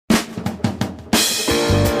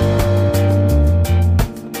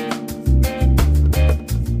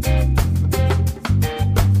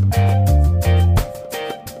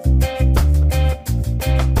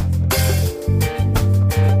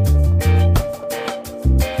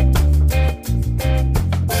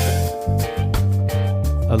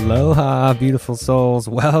Aloha, beautiful souls.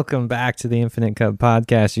 Welcome back to the Infinite Cup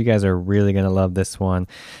podcast. You guys are really going to love this one.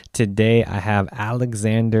 Today, I have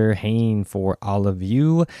Alexander Heyne for all of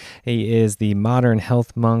you. He is the modern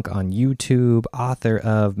health monk on YouTube, author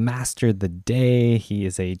of Master the Day. He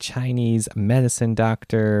is a Chinese medicine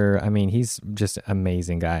doctor. I mean, he's just an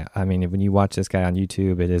amazing guy. I mean, when you watch this guy on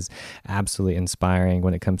YouTube, it is absolutely inspiring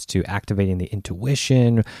when it comes to activating the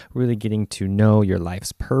intuition, really getting to know your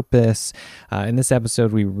life's purpose. In this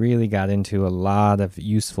episode, we really got into a lot of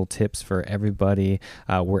useful tips for everybody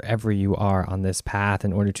wherever you are on this path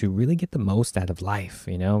in order to really get the most out of life,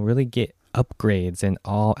 really get upgrades in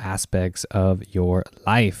all aspects of your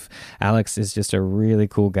life. Alex is just a really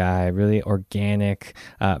cool guy, really organic,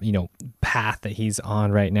 path that he's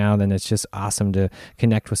on right now. Then it's just awesome to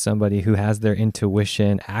connect with somebody who has their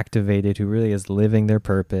intuition activated, who really is living their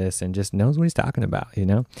purpose and just knows what he's talking about,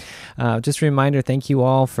 Just a reminder, thank you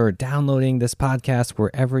all for downloading this podcast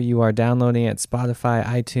wherever you are downloading it, Spotify,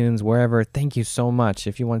 iTunes, wherever. Thank you so much.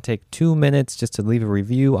 If you want to take 2 minutes just to leave a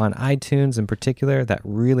review on iTunes in particular, that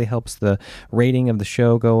really helps the rating of the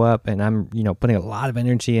show go up. And I'm, putting a lot of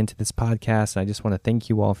energy into this podcast. And I just want to thank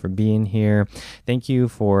you all for being here. Thank you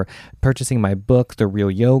for purchasing my book, The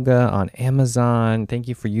Real Yoga, on Amazon. Thank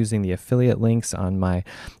you for using the affiliate links on my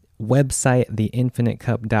website,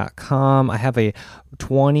 theinfinitecup.com. I have a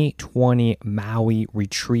 2020 Maui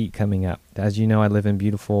retreat coming up. As you know, I live in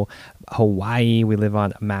beautiful Hawaii. We live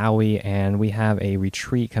on Maui, and we have a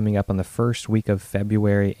retreat coming up on the first week of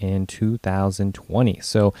February in 2020.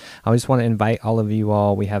 So I just want to invite all of you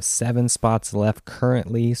all. We have 7 spots left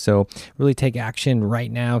currently, so really take action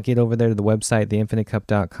right now. Get over there to the website,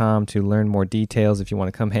 theinfinitecup.com, to learn more details if you want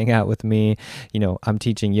to come hang out with me. I'm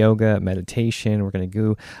teaching yoga, meditation. We're going to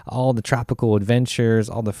do all the tropical adventures,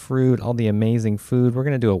 all the fruit, all the amazing food. We're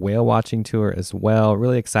going to do a whale watching tour as well.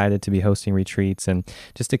 Really excited to be hosting retreats and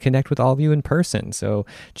just to connect with all of you in person. So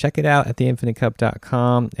check it out at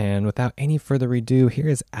theinfinitecup.com. And without any further ado, here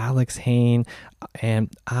is Alex Heyne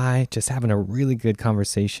and I just having a really good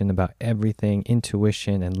conversation about everything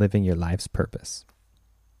intuition and living your life's purpose.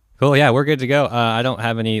 Cool. Yeah, we're good to go. I don't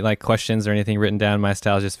have any questions or anything written down. My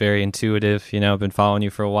style is just very intuitive. I've been following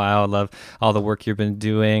you for a while. I love all the work you've been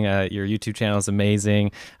doing. Your YouTube channel is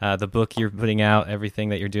amazing. The book you're putting out, everything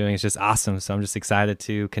that you're doing is just awesome. So I'm just excited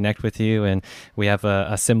to connect with you. And we have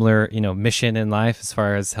a similar, mission in life as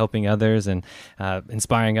far as helping others and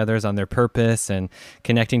inspiring others on their purpose and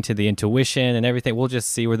connecting to the intuition and everything. We'll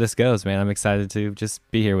just see where this goes, man. I'm excited to just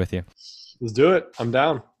be here with you. Let's do it. I'm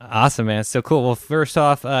down. Awesome, man. So cool. Well, first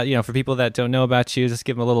off, for people that don't know about you, just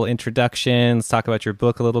give them a little introduction. Let's talk about your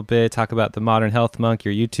book a little bit, talk about the Modern Health Monk,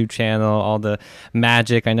 your YouTube channel, all the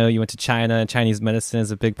magic. I know you went to China, and Chinese medicine is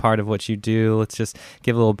a big part of what you do. Let's just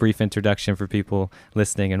give a little brief introduction for people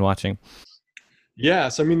listening and watching. Yeah.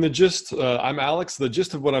 So, the gist, I'm Alex. The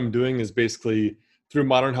gist of what I'm doing is basically through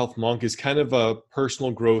Modern Health Monk is kind of a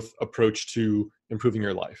personal growth approach to improving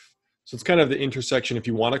your life. So it's kind of the intersection, if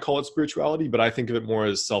you want to call it spirituality, but I think of it more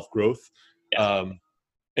as self-growth. Yeah.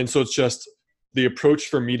 And so it's just the approach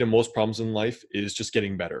for me to most problems in life is just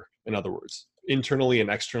getting better. In other words, internally and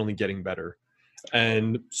externally getting better.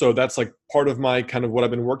 And so that's part of my kind of what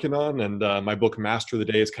I've been working on. And my book, Master the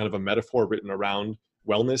Day, is kind of a metaphor written around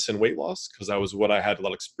wellness and weight loss, because that was what I had a lot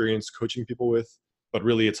of experience coaching people with. But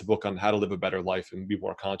really, it's a book on how to live a better life and be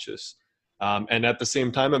more conscious. And at the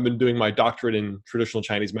same time, I've been doing my doctorate in traditional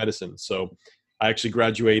Chinese medicine. So I actually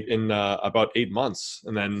graduate in about 8 months.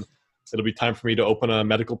 And then it'll be time for me to open a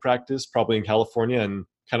medical practice, probably in California, and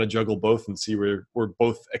kind of juggle both and see where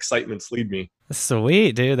both excitements lead me.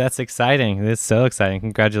 Sweet, dude. That's exciting. It's so exciting.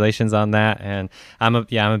 Congratulations on that. And I'm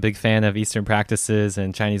a big fan of Eastern practices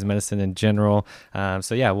and Chinese medicine in general.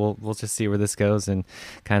 So yeah, we'll just see where this goes and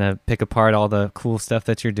kind of pick apart all the cool stuff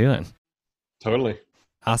that you're doing. Totally.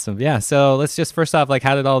 Awesome. Yeah. So let's just first off,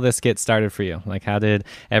 how did all this get started for you? How did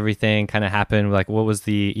everything kind of happen? What was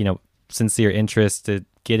the, sincere interest to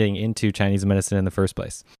getting into Chinese medicine in the first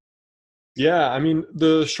place? Yeah.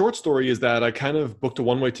 The short story is that I kind of booked a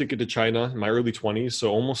one-way ticket to China in my early 20s.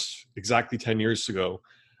 So almost exactly 10 years ago.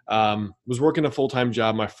 Was working a full-time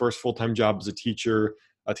job. My first full-time job as a teacher,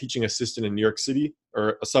 a teaching assistant in New York City,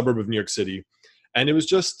 or a suburb of New York City. And it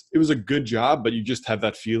was a good job, but you just have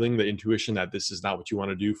that feeling, the intuition that this is not what you want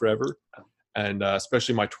to do forever. And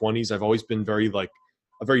especially in my 20s, I've always been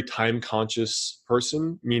a very time conscious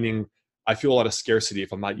person, meaning I feel a lot of scarcity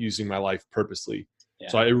if I'm not using my life purposely. Yeah.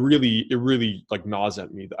 So it really gnaws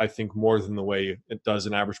at me, I think, more than the way it does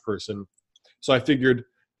an average person. So I figured,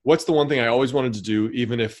 what's the one thing I always wanted to do,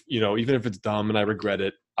 even if it's dumb and I regret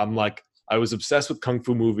it? I was obsessed with Kung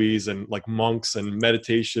Fu movies and monks and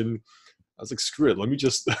meditation. I was like, screw it. Let me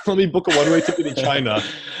just, let me book a one-way ticket to China.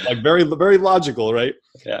 Like very, very logical, right?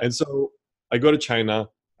 Yeah. And so I go to China.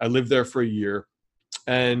 I lived there for a year.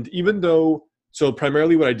 And even though, so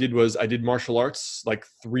primarily what I did was I did martial arts like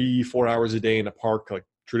 3-4 hours a day in a park, like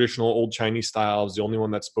traditional old Chinese style. I was the only one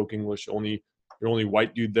that spoke English, the only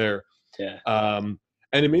white dude there. Yeah.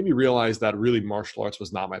 And it made me realize that really martial arts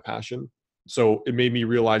was not my passion. So it made me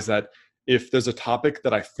realize that if there's a topic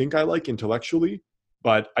that I think I like intellectually,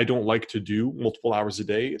 but I don't like to do multiple hours a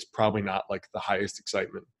day, it's probably not like the highest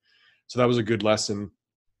excitement. So that was a good lesson.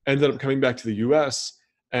 Ended up coming back to the US.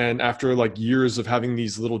 And after like years of having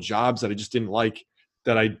these little jobs that I just didn't like,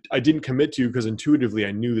 that I didn't commit to because intuitively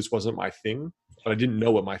I knew this wasn't my thing, but I didn't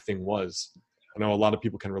know what my thing was. I know a lot of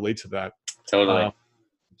people can relate to that. Totally.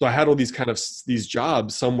 So I had all these these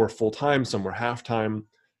jobs. Some were full-time, some were half-time.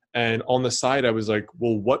 And on the side, I was like,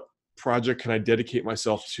 well, what project can I dedicate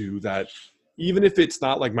myself to that, even if it's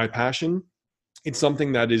not like my passion, it's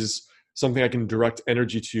something that is something I can direct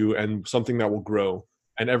energy to and something that will grow.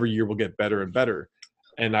 And every year will get better and better.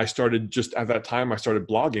 And I started just at that time, I started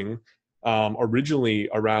blogging originally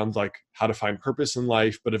around like how to find purpose in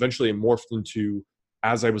life, but eventually it morphed into,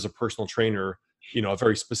 as I was a personal trainer, a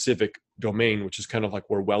very specific domain, which is kind of like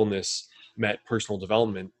where wellness met personal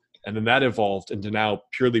development. And then that evolved into now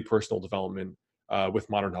purely personal development with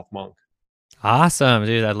Modern Health Monk. Awesome,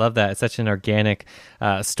 dude. I love that. It's such an organic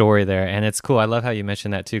story there. And it's cool. I love how you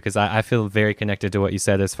mentioned that too, because I feel very connected to what you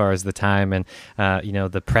said as far as the time and,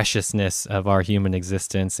 the preciousness of our human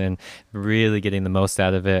existence and really getting the most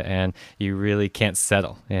out of it. And you really can't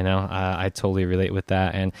settle, I totally relate with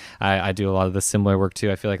that. And I do a lot of the similar work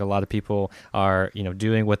too. I feel like a lot of people are,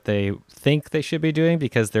 doing what they think they should be doing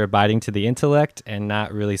because they're abiding to the intellect and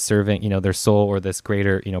not really serving, their soul or this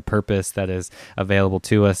greater, purpose that is available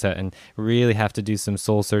to us, and really have to do some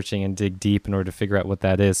soul searching and dig deep in order to figure out what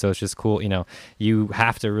that is. So it's just cool. You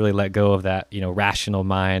have to really let go of that, rational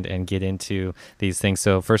mind and get into these things.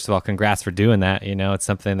 So first of all, congrats for doing that. It's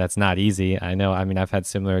something that's not easy. I know. I mean, I've had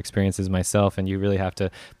similar experiences myself, and you really have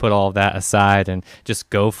to put all of that aside and just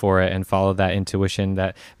go for it and follow that intuition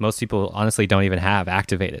that most people honestly don't even have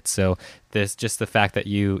activated. So just the fact that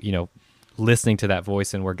you listening to that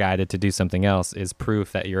voice and we're guided to do something else is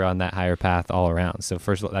proof that you're on that higher path all around. So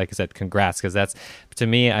first, like I said, congrats, because that's, to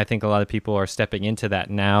me, I think a lot of people are stepping into that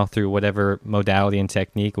now through whatever modality and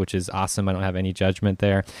technique, which is awesome. I don't have any judgment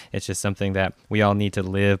there. It's just something that we all need to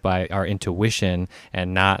live by our intuition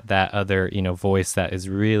and not that other, voice that is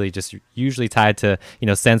really just usually tied to,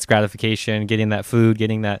 sense gratification, getting that food,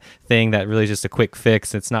 getting that thing that really is just a quick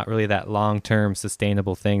fix. It's not really that long-term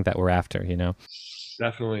sustainable thing that we're after,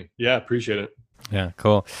 Definitely. Yeah. Appreciate it. Yeah,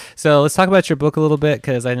 cool. So let's talk about your book a little bit,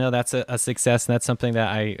 because I know that's a success, and that's something that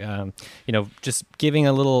I, just giving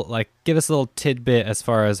give us a little tidbit as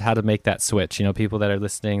far as how to make that switch. People that are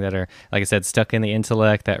listening that are, like I said, stuck in the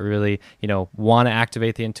intellect, that really, want to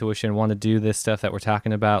activate the intuition, want to do this stuff that we're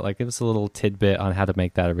talking about. Like, give us a little tidbit on how to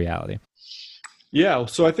make that a reality. Yeah.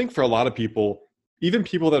 So I think for a lot of people, even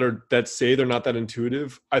people that say they're not that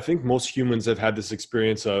intuitive, I think most humans have had this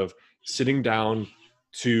experience of sitting down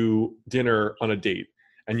to dinner on a date,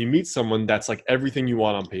 and you meet someone that's like everything you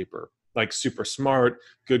want on paper, like super smart,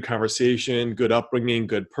 good conversation, good upbringing,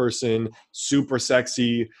 good person, super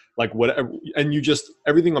sexy, like whatever. And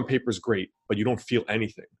everything on paper is great, but you don't feel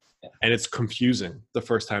anything. Yeah. And it's confusing the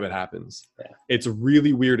first time it happens. Yeah. It's a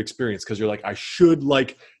really weird experience because you're like, I should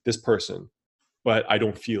like this person, but I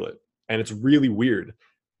don't feel it. And it's really weird.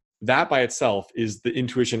 That by itself is the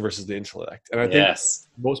intuition versus the intellect. And I think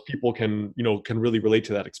most people can really relate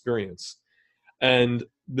to that experience. And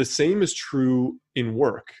the same is true in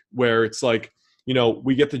work, where it's like,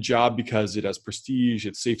 we get the job because it has prestige,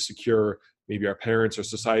 it's safe, secure, maybe our parents or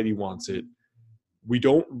society wants it. We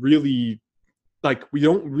don't really like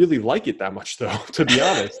it that much, though, to be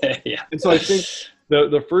honest. Yeah. And so I think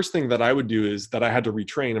the first thing that I would do is that I had to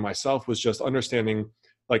retrain in myself was just understanding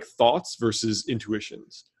like thoughts versus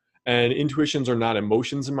intuitions. And intuitions are not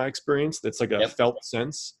emotions in my experience. That's like a felt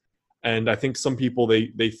sense. And I think some people,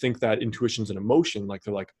 they think that intuition's an emotion. Like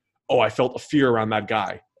they're like, oh, I felt a fear around that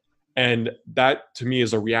guy. And that to me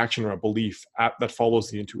is a reaction or a belief that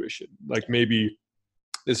follows the intuition. Like maybe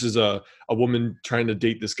this is a woman trying to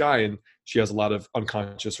date this guy, and she has a lot of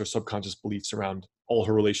unconscious or subconscious beliefs around all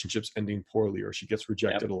her relationships ending poorly, or she gets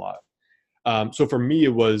rejected a lot. So for me,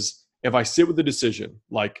 it was, if I sit with the decision,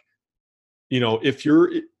 like, if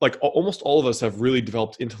you're like, almost all of us have really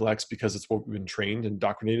developed intellects because it's what we've been trained and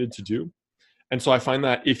indoctrinated to do. And so I find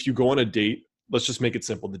that if you go on a date, let's just make it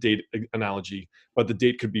simple, the date analogy, but the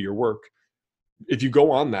date could be your work. If you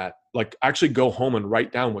go on that, like actually go home and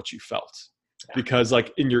write down what you felt. because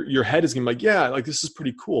like in your head is gonna be like, yeah, like this is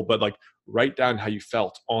pretty cool, but like write down how you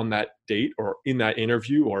felt on that date or in that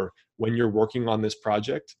interview or when you're working on this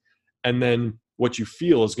project, and then what you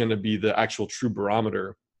feel is going to be the actual true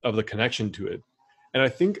barometer of the connection to it. And I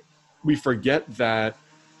think we forget that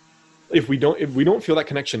if we don't feel that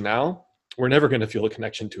connection now, we're never going to feel a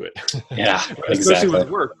connection to it. Yeah, Especially exactly. with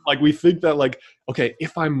work. Like we think that like, okay,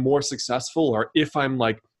 if I'm more successful or if I'm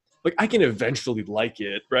like I can eventually like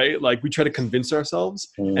it, right? Like we try to convince ourselves.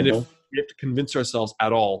 And if we have to convince ourselves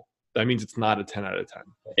at all, that means it's not a 10 out of 10.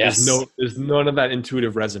 Yes. There's none of that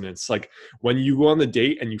intuitive resonance. Like when you go on the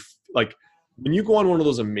date and when you go on one of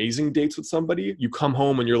those amazing dates with somebody, you come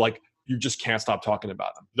home and you're like, you just can't stop talking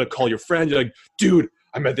about them. You call your friend, you're like, dude,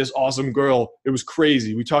 I met this awesome girl. It was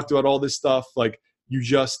crazy. We talked about all this stuff. Like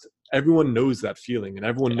everyone knows that feeling and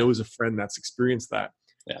everyone knows a friend that's experienced that.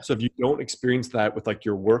 Yeah. So if you don't experience that with like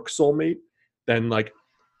your work soulmate, then like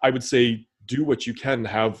I would say do what you can to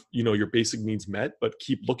have, your basic needs met, but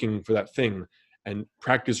keep looking for that thing and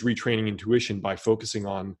practice retraining intuition by focusing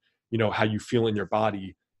on, how you feel in your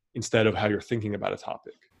body instead of how you're thinking about a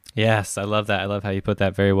topic. Yes, I love that. I love how you put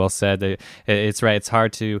that. Very well said. It's right. It's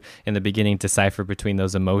hard to, in the beginning, decipher between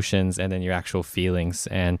those emotions and then your actual feelings.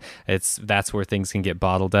 And that's where things can get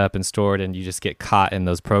bottled up and stored, and you just get caught in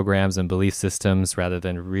those programs and belief systems rather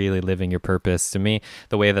than really living your purpose. To me,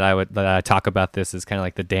 the way that I talk about this is kind of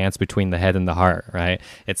like the dance between the head and the heart, right?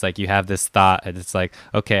 It's like you have this thought, and it's like,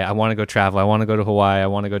 okay, I want to go travel. I want to go to Hawaii. I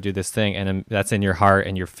want to go do this thing. And that's in your heart,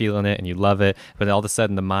 and you're feeling it, and you love it. But all of a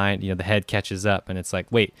sudden, the mind, the head catches up, and it's like,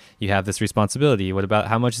 wait, you have this responsibility. What about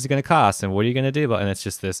how much is it going to cost? And what are you going to do? And it's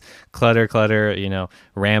just this clutter,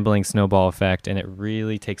 rambling snowball effect. And it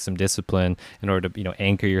really takes some discipline in order to,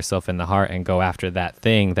 anchor yourself in the heart and go after that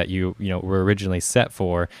thing that you were originally set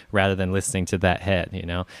for, rather than listening to that head.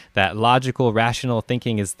 That logical, rational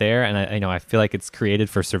thinking is there. And I feel like it's created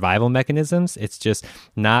for survival mechanisms. It's just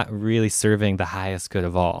not really serving the highest good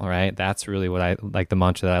of all, right? That's really what I like, the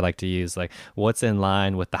mantra that I like to use, like what's in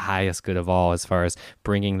line with the highest good of all as far as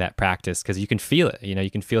bringing that practice, because you can feel it. You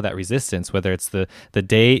can feel that resistance, whether it's the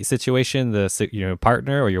date situation, the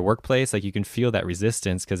partner, or your workplace. Like you can feel that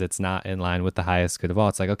resistance because it's not in line with the highest good of all.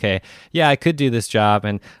 It's like, okay, yeah, I could do this job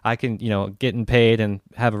and I can getting paid and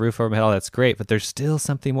have a roof over my head, all that's great, but there's still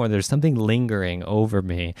something more. There's something lingering over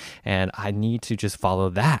me, and I need to just follow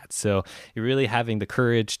that. So you're really having the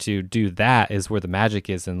courage to do that is where the magic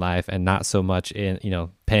is in life, and not so much in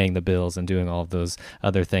paying the bills and doing all of those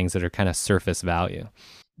other things that are kind of surface value.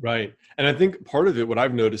 Right. And I think part of it, what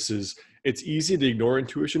I've noticed is it's easy to ignore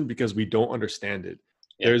intuition because we don't understand it.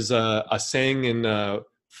 Yeah. There's a saying in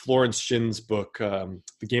Florence Shin's book, The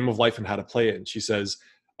Game of Life and How to Play It. And she says,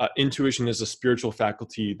 intuition is a spiritual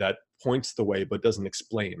faculty that points the way but doesn't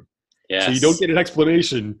explain. Yes. So you don't get an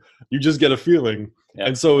explanation, you just get a feeling. Yep.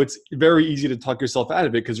 And so it's very easy to talk yourself out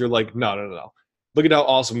of it because you're like, no. Look at how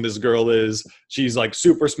awesome this girl is. She's like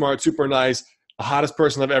super smart, super nice. The hottest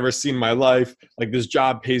person I've ever seen in my life. Like this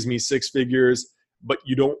job pays me 6 figures, but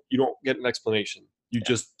you don't get an explanation. You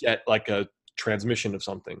just get like a transmission of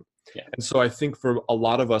something. Yeah. And so I think for a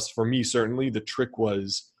lot of us, for me certainly, the trick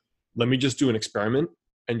was, let me just do an experiment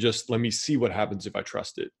and just let me see what happens if I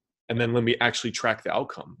trust it. And then let me actually track the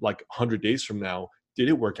outcome. Like 100 days from now, did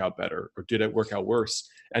it work out better or did it work out worse?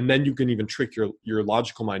 And then you can even trick your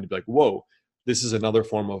logical mind to be like, whoa, this is another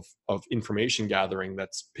form of information gathering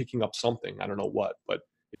that's picking up something. I don't know what, but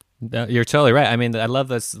you're totally right. I mean, I love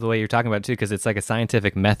this, the way you're talking about it too, because it's like a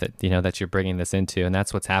scientific method, that you're bringing this into, and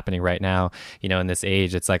that's what's happening right now, in this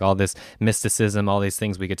age. It's like all this mysticism, all these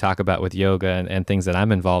things we could talk about with yoga and things that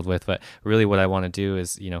I'm involved with, but really what I want to do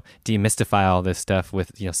is, demystify all this stuff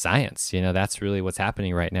with, science. That's really what's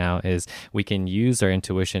happening right now, is we can use our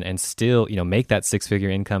intuition and still, make that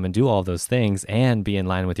 6-figure income and do all those things and be in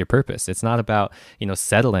line with your purpose. It's not about,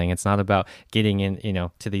 settling. It's not about getting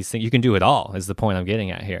in, to these things. You can do it all, is the point I'm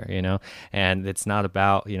getting at here. And it's not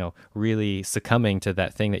about, really succumbing to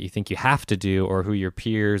that thing that you think you have to do, or who your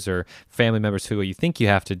peers or family members who you think you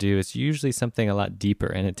have to do. It's usually something a lot deeper,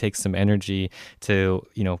 and it takes some energy to,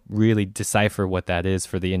 really decipher what that is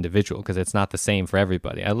for the individual, because it's not the same for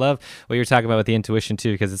everybody. I love what you're talking about with the intuition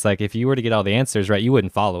too, because it's like, if you were to get all the answers right, you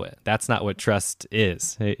wouldn't follow it. That's not what trust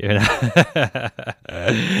is. I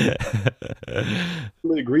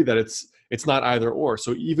really agree that it's not either or.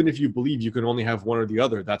 So even if you believe you can only have one or the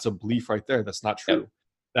other, that's a belief right there. That's not true. Yep.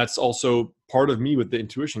 That's also part of me with the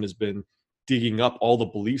intuition, has been digging up all the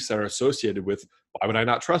beliefs that are associated with, why would I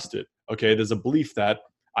not trust it? Okay, there's a belief that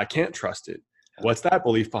I can't trust it. What's that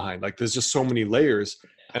belief behind? Like, there's just so many layers.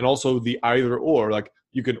 And also the either or, like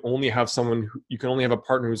you can only have a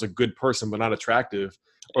partner who's a good person but not attractive,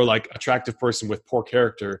 or like attractive person with poor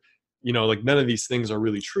character. Like none of these things are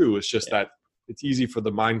really true. It's just that it's easy for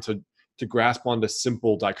the mind to grasp onto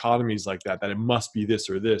simple dichotomies like that it must be this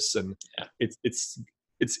or this. And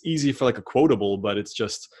it's easy for like a quotable, but it's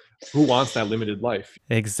just, who wants that limited life?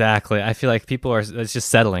 Exactly. I feel like people it's just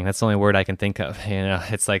settling. That's the only word I can think of.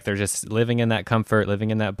 It's like they're just living in that comfort,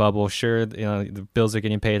 living in that bubble. Sure, the bills are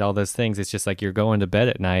getting paid, all those things. It's just like you're going to bed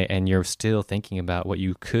at night and you're still thinking about what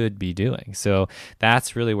you could be doing. So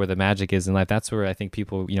that's really where the magic is in life. That's where I think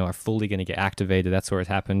people, are fully going to get activated. That's where it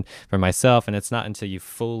happened for myself. And it's not until you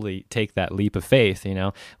fully take that leap of faith,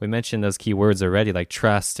 we mentioned those key words already, like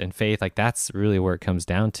trust and faith. Like that's really where it comes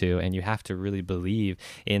down to. And you have to really believe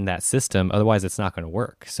in that system. Otherwise, it's not going to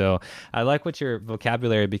work. So I like what your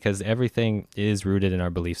vocabulary, because everything is rooted in our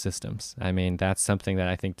belief systems. I mean, that's something that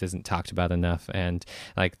I think isn't talked about enough. And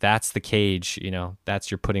like, that's the cage,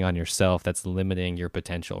 that's you're putting on yourself. That's limiting your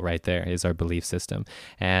potential right there, is our belief system.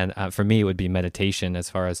 And for me, it would be meditation as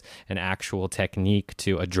far as an actual technique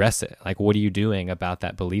to address it. Like, what are you doing about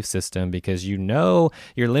that belief system? Because you're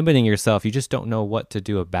limiting yourself. You just don't know what to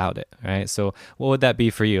do about it. Right. So what would that be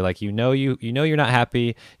for you? Like, you're not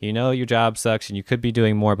happy, your job sucks and you could be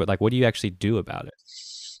doing more, but like, what do you actually do about it?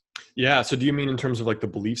 Yeah. So do you mean in terms of like the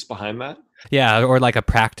beliefs behind that? Yeah, or like a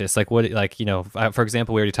practice, like what, like, for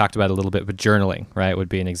example, we already talked about it a little bit, but journaling, right, would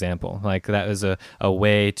be an example. Like that is a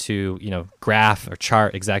way to, graph or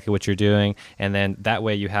chart exactly what you're doing. And then that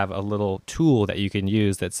way you have a little tool that you can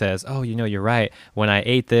use that says, oh, you're right. When I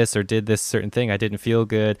ate this or did this certain thing, I didn't feel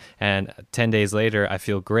good. And 10 days later, I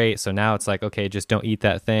feel great. So now it's like, okay, just don't eat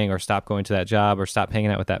that thing, or stop going to that job, or stop hanging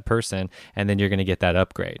out with that person. And then you're going to get that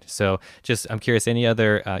upgrade. So I'm curious, any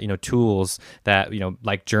other, tools that,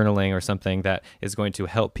 like journaling or something that is going to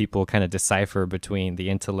help people kind of decipher between the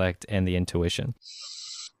intellect and the intuition?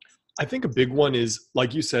 I think a big one is,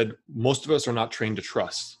 like you said, most of us are not trained to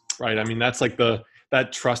trust, right? I mean, that's like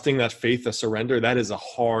that trusting, that faith, the surrender, that is a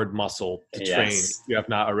hard muscle to train if you have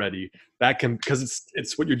not already. Because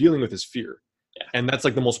it's what you're dealing with is fear. Yeah. And that's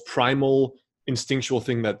like the most primal, instinctual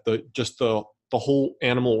thing that the whole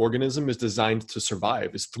animal organism is designed to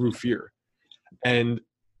survive, is through fear. And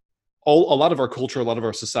a lot of our culture, a lot of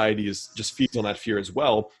our society is just feeds on that fear as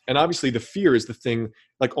well. And obviously the fear is the thing,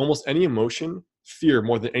 like almost any emotion, fear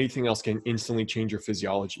more than anything else can instantly change your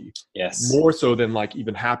physiology. Yes. More so than like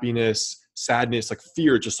even happiness, sadness, like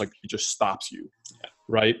fear it just stops you. Yeah.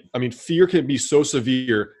 Right? I mean, fear can be so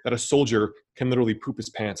severe that a soldier can literally poop his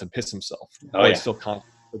pants and piss himself. Oh, yeah. Still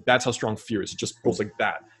that's how strong fear is. It just goes like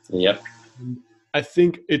that. Yep. I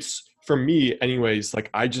think it's, for me anyways, like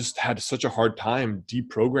I just had such a hard time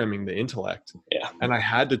deprogramming the intellect. Yeah. And I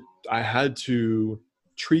had to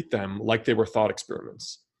treat them like they were thought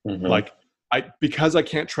experiments. Mm-hmm. Like because I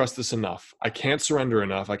can't trust this enough, I can't surrender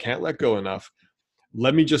enough, I can't let go enough,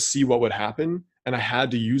 let me just see what would happen. And I had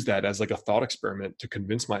to use that as like a thought experiment to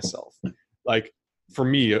convince myself. Like for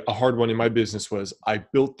me, a hard one in my business was, I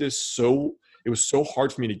built this it was so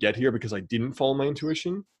hard for me to get here because I didn't follow my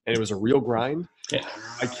intuition, and it was a real grind. Yeah.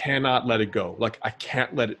 I cannot let it go. Like I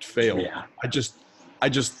can't let it fail. Yeah. I just,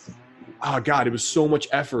 oh God, it was so much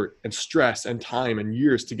effort and stress and time and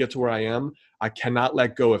years to get to where I am. I cannot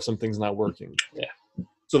let go if something's not working. Yeah.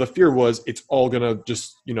 So the fear was, it's all going to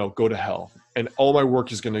just, go to hell, and all my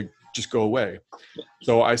work is going to just go away.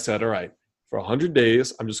 So I said, all right, for 100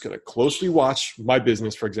 days, I'm just going to closely watch my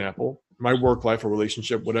business, for example, my work life or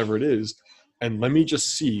relationship, whatever it is. And let me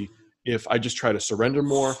just see if I just try to surrender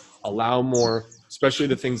more, allow more, especially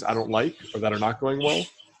the things I don't like or that are not going well.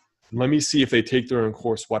 Let me see if they take their own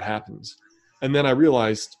course, what happens. And then I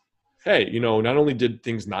realized, hey, not only did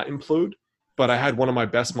things not implode, but I had one of my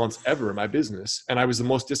best months ever in my business, and I was the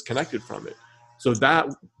most disconnected from it. So that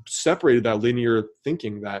separated that linear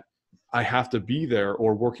thinking that I have to be there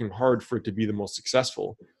or working hard for it to be the most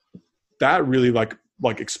successful. That really like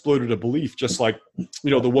exploded a belief, just like,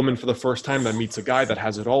 the woman for the first time that meets a guy that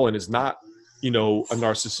has it all and is not, a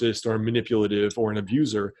narcissist or a manipulative or an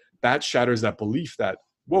abuser. That shatters that belief that,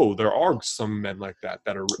 whoa, there are some men like that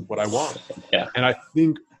are what I want. Yeah. And I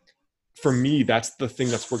think for me, that's the thing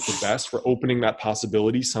that's worked the best for opening that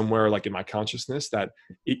possibility somewhere like in my consciousness that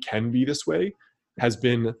it can be this way, has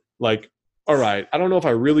been like, all right, I don't know if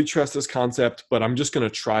I really trust this concept, but I'm just going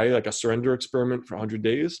to try like a surrender experiment for 100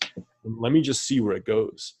 days. And let me just see where it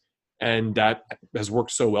goes. And that has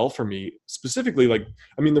worked so well for me. Specifically,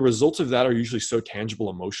 the results of that are usually so tangible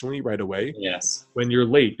emotionally right away. Yes. When you're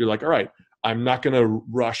late, you're like, all right, I'm not going to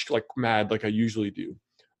rush like mad like I usually do.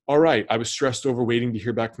 All right, I was stressed over waiting to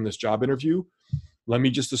hear back from this job interview. Let me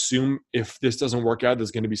just assume if this doesn't work out,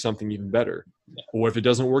 there's going to be something even better. Yeah. Or if it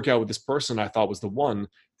doesn't work out with this person I thought was the one,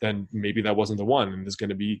 then maybe that wasn't the one, and there's going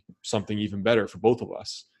to be something even better for both of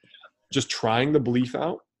us. Just trying the belief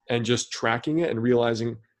out and just tracking it and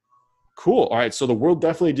realizing, cool, all right, so the world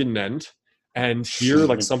definitely didn't end, and here,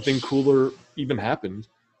 like, something cooler even happened.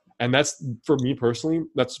 And that's, for me personally,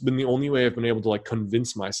 that's been the only way I've been able to, like,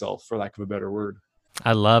 convince myself, for lack of a better word.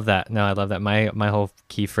 I love that. No, I love that. My whole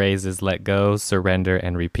key phrase is let go, surrender,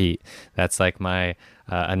 and repeat. That's like my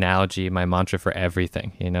analogy, my mantra for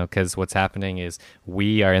everything, because what's happening is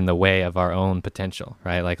we are in the way of our own potential,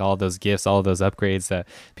 right? Like all those gifts, all those upgrades that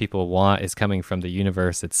people want is coming from the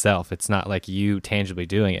universe itself. It's not like you tangibly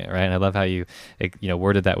doing it, right? And I love how you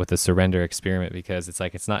worded that with the surrender experiment, because it's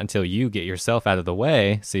like, it's not until you get yourself out of the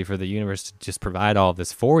way, see, for the universe to just provide all of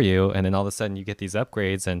this for you. And then all of a sudden you get these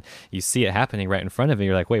upgrades and you see it happening right in front of you.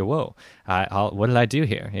 You're like, wait, whoa, what did I do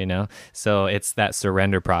here? So it's that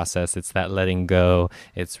surrender process. It's that letting go.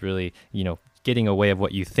 It's really, getting away of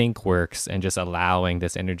what you think works and just allowing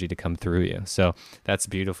this energy to come through you. So that's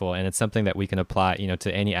beautiful. And it's something that we can apply,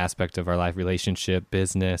 to any aspect of our life, relationship,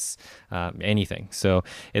 business, anything. So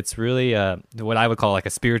it's really what I would call like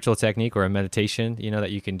a spiritual technique or a meditation,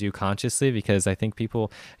 that you can do consciously, because I think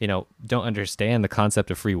people, don't understand the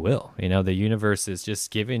concept of free will. The universe is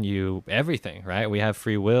just giving you everything, right? We have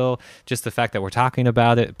free will. Just the fact that we're talking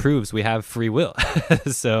about it proves we have free will.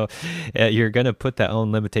 So you're going to put that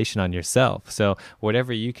own limitation on yourself. So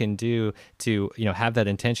whatever you can do to, have that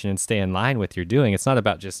intention and stay in line with your doing, it's not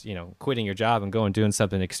about just, quitting your job and going doing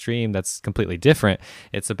something extreme that's completely different.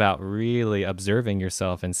 It's about really observing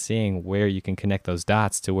yourself and seeing where you can connect those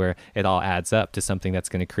dots to where it all adds up to something that's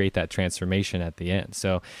going to create that transformation at the end.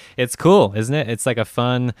 So it's cool, isn't it? It's like a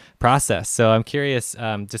fun process. So I'm curious,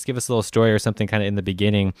 just give us a little story or something kind of in the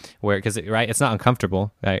beginning where, because right, it's not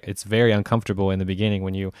uncomfortable, right? It's very uncomfortable in the beginning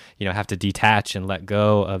when you have to detach and let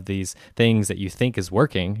go of these things that you think is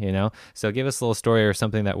working, So give us a little story or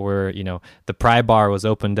something that where, the pry bar was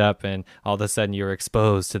opened up and all of a sudden you were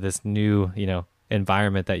exposed to this new,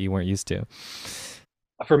 environment that you weren't used to.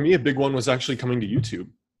 For me, a big one was actually coming to YouTube.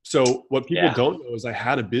 So what people don't know is I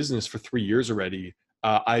had a business for 3 years already.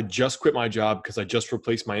 I just quit my job because I just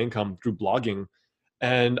replaced my income through blogging.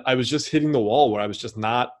 And I was just hitting the wall where I was just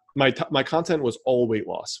not, my content was all weight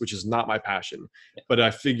loss, which is not my passion. But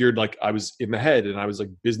I figured, like, I was in the head, and I was like,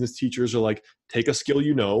 business teachers are like, take a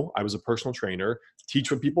skill, I was a personal trainer,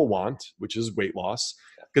 teach what people want, which is weight loss.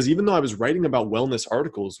 Because even though I was writing about wellness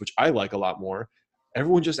articles, which I like a lot more,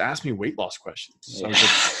 everyone just asked me weight loss questions. So I was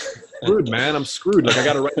like, screwed, man, I'm screwed. Like, I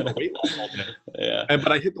got to write about weight loss all day.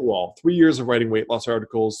 But I hit the wall. 3 years of writing weight loss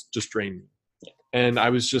articles just drained me. And I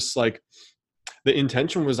was just like, the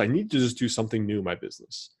intention was I need to just do something new in my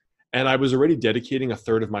business. And I was already dedicating a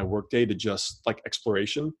third of my workday to just like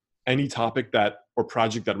exploration, any topic that or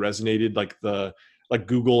project that resonated. Like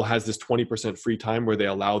Google has this 20% free time where they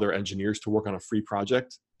allow their engineers to work on a free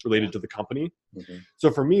project related to the company. Mm-hmm.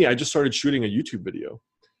 So for me, I just started shooting a YouTube video,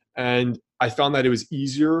 and I found that it was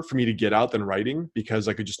easier for me to get out than writing because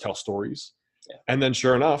I could just tell stories. And then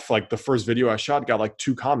sure enough, like the first video I shot got like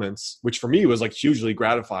 2 comments, which for me was like hugely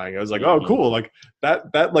gratifying. I was like, oh, cool. Like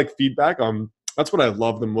that like feedback. That's what I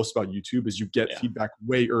love the most about YouTube is you get feedback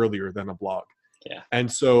way earlier than a blog. And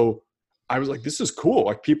so I was like, this is cool.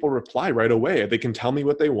 Like people reply right away. They can tell me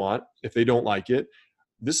what they want. If they don't like it,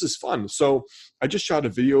 this is fun. So I just shot a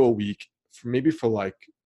video a week for like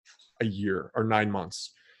a year or 9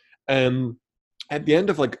 months. And at the end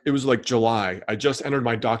of it was like July, I just entered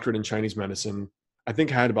my doctorate in Chinese medicine. I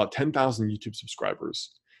think I had about 10,000 YouTube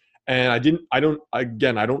subscribers. And I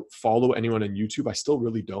don't follow anyone on YouTube. I still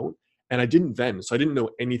really don't. And I didn't then. So I didn't know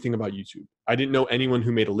anything about YouTube. I didn't know anyone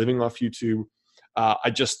who made a living off YouTube.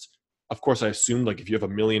 Of course, I assumed like if you have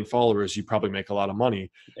 1 million followers, you probably make a lot of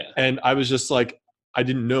money. And I was just like, I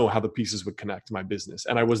didn't know how the pieces would connect to my business.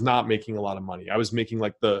 And I was not making a lot of money. I was making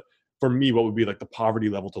like for me, what would be like the poverty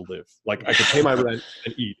level to live. Like I could pay my rent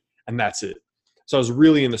and eat, and that's it. So I was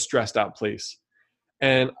really in the stressed out place.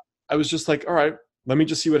 And I was just like, all right, let me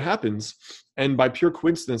just see what happens. And by pure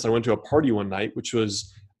coincidence, I went to a party one night, which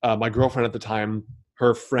was my girlfriend at the time,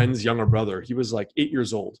 her friend's younger brother. He was like 8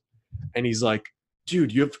 years old. And he's like,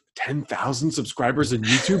 dude, you have 10,000 subscribers on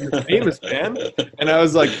YouTube. You're famous, man. And I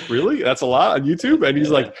was like, really? That's a lot on YouTube? And he's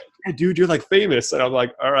like, yeah, dude, you're like famous. And I'm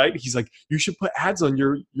like, all right. He's like, you should put ads on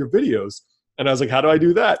your videos. And I was like, how do I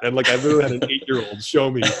do that? And like, I literally had an 8-year-old show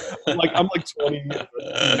me. I'm like 20.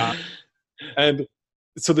 And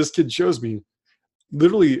so this kid shows me.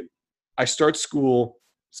 Literally, I start school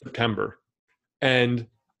September. And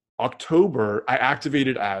October, I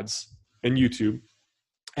activated ads in YouTube.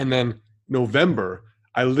 And then November,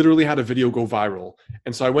 I literally had a video go viral.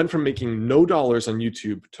 And so I went from making no dollars on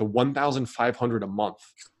YouTube to 1,500 a month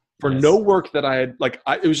for no Nice. work that I had, like,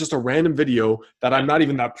 it was just a random video that I'm not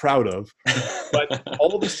even that proud of. But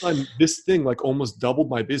all of a sudden, this thing like almost doubled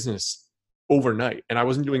my business overnight, and I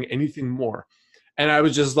wasn't doing anything more. And I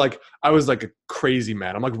was just like, I was like a crazy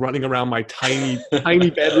man. I'm like running around my tiny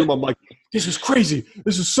bedroom. I'm like, this is crazy.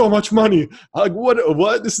 This is so much money. I'm like,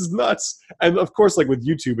 what? This is nuts. And of course, like with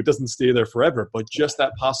YouTube, it doesn't stay there forever. But just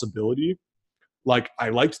that possibility, like I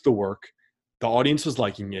liked the work, the audience was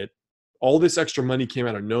liking it. All this extra money came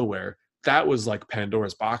out of nowhere. That was like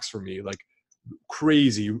Pandora's box for me. Like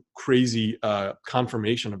crazy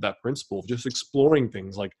confirmation of that principle of just exploring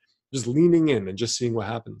things, like just leaning in and just seeing what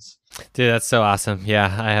happens. Dude, that's so awesome. Yeah,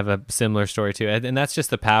 I have a similar story too. And that's just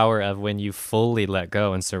the power of when you fully let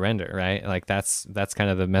go and surrender, right? Like that's kind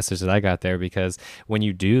of the message that I got there, because when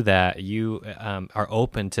you do that, you are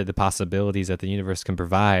open to the possibilities that the universe can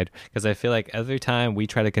provide. Because I feel like every time we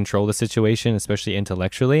try to control the situation, especially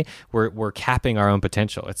intellectually, we're capping our own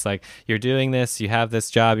potential. It's like you're doing this, you have this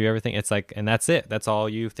job, you everything. It's like, and that's it. That's all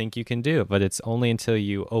you think you can do. But it's only until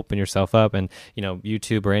you open yourself up, and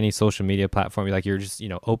YouTube or any social media platform, you're just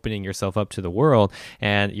opening yourself up to the world,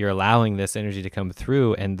 and you're allowing this energy to come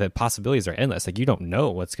through, and the possibilities are endless. Like you don't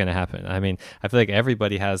know what's going to happen. I mean, I feel like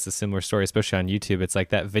everybody has a similar story, especially on YouTube. It's like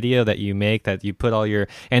that video that you make that you put all your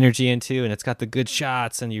energy into, and it's got the good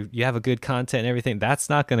shots, and you have a good content and everything. That's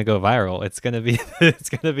not going to go viral. It's going to be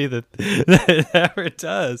the it never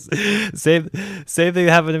does. Same thing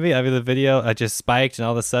happened to me. I mean, the video just spiked, and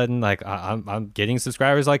all of a sudden, like I'm getting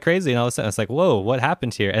subscribers like crazy, and all of a sudden it's like, whoa, what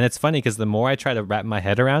happened here? And it's funny because the more I try to wrap my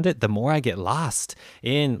head around it, the more I get lost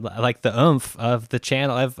in like the oomph of the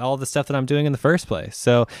channel, of all the stuff that I'm doing in the first place.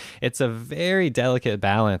 So it's a very delicate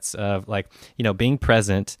balance of like, being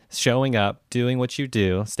present, showing up, doing what you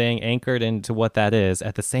do, staying anchored into what that is.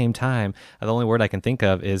 At the same time, the only word I can think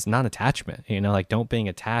of is non-attachment, like don't being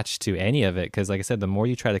attached to any of it. Because like I said, the more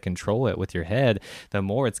you try to control it with your head, the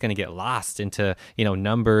more it's going to get lost into,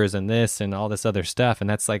 numbers and this and all this other stuff. And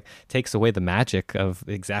that's like takes away the magic of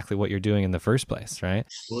exactly what you're doing in the first place, right?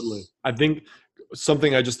 Totally. I think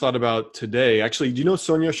something I just thought about today, actually, do you know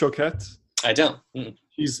Sonia Choquette? I don't. Mm.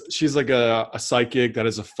 She's like a psychic that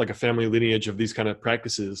has like a family lineage of these kind of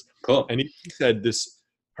practices. Cool. And he said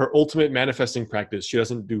her ultimate manifesting practice, she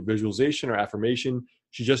doesn't do visualization or affirmation.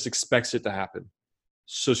 She just expects it to happen.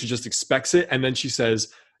 So she just expects it. And then she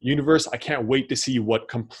says, universe, I can't wait to see what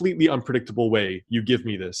completely unpredictable way you give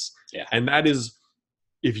me this. Yeah. And that is,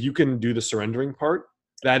 if you can do the surrendering part,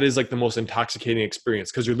 that is like the most intoxicating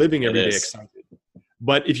experience, because you're living every day excited.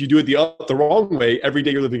 But if you do it the wrong way, every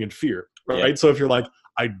day you're living in fear, right? Yeah. So if you're like,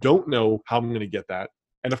 I don't know how I'm going to get that.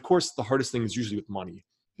 And of course, the hardest thing is usually with money,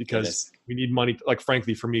 because we need money. Like,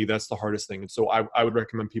 frankly, for me, that's the hardest thing. And so I would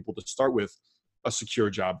recommend people to start with a secure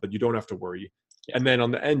job that you don't have to worry. Yeah. And then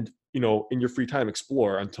on the end, in your free time,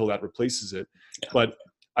 explore until that replaces it. Yeah. But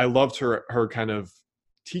I loved her kind of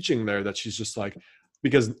teaching there, that she's just like,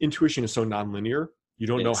 because intuition is so nonlinear, you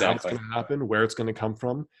don't know how it's going to happen, where it's going to come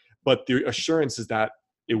from. But the assurance is that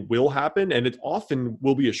it will happen, and it often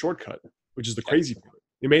will be a shortcut, which is the crazy part.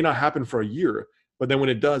 It may not happen for a year, but then when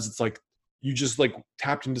it does, it's like you just like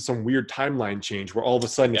tapped into some weird timeline change where all of a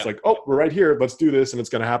sudden it's like, oh, we're right here, let's do this, and it's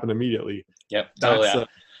going to happen immediately. Yep, totally. That's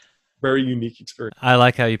very unique experience. I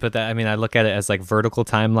like how you put that. I mean, I look at it as like vertical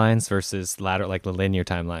timelines versus lateral, like the linear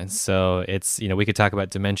timelines. So it's, we could talk about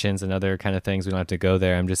dimensions and other kind of things. We don't have to go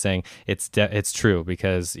there. I'm just saying it's true,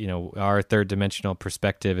 because, our third dimensional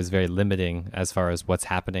perspective is very limiting as far as what's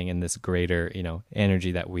happening in this greater,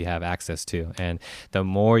 energy that we have access to. And the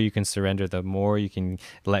more you can surrender, the more you can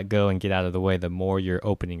let go and get out of the way, the more you're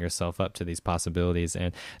opening yourself up to these possibilities.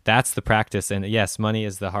 And that's the practice. And yes, money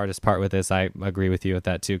is the hardest part with this. I agree with you with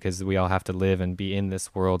that too, because we all have to live and be in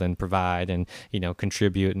this world and provide and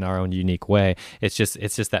contribute in our own unique way. It's just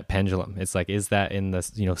that pendulum. It's like, is that in the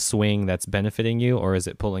swing that's benefiting you, or is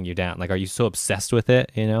it pulling you down? Like, are you so obsessed with it?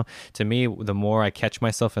 To me, the more I catch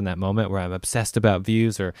myself in that moment where I'm obsessed about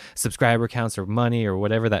views or subscriber counts or money or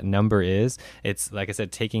whatever that number is, it's like I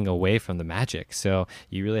said, taking away from the magic. So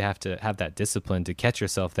you really have to have that discipline to catch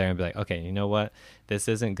yourself there and be like, okay, you know what? This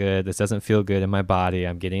isn't good. This doesn't feel good in my body.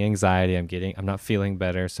 I'm getting anxiety. I'm not feeling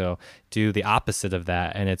better. So do the opposite of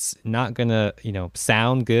that. And it's not going to,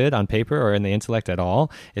 sound good on paper or in the intellect at all.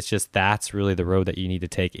 It's just, that's really the road that you need to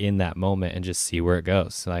take in that moment and just see where it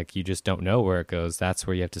goes. Like, you just don't know where it goes. That's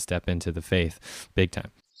where you have to step into the faith big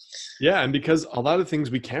time. Yeah. And because a lot of things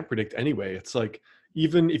we can't predict anyway, it's like,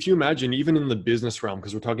 even if you imagine, even in the business realm,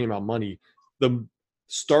 because we're talking about money, the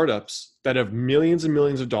startups that have millions and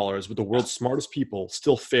millions of dollars with the world's smartest people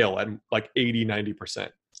still fail at like 80-90%.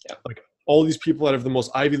 Yeah. Like all these people that have the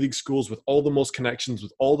most Ivy League schools with all the most connections,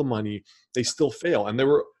 with all the money, they still fail. And there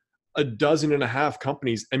were a dozen and a half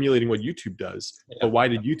companies emulating what YouTube does. Yeah. But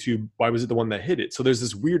why was it the one that hit it? So there's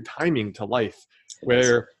this weird timing to life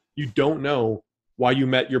where you don't know why you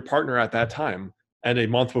met your partner at that time. And a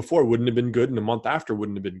month before wouldn't have been good, and a month after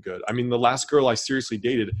wouldn't have been good. I mean, the last girl I seriously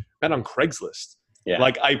dated met on Craigslist. Yeah.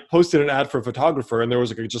 Like I posted an ad for a photographer, and there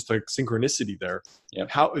was like just like synchronicity there. Yeah.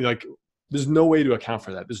 How, like, there's no way to account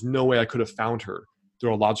for that. There's no way I could have found her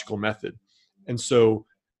through a logical method. And so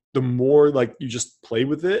the more like you just play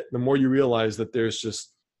with it, the more you realize that there's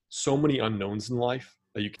just so many unknowns in life.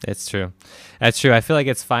 It's true. That's true. I feel like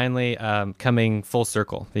it's finally coming full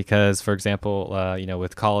circle because, for example,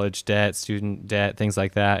 with college debt, student debt, things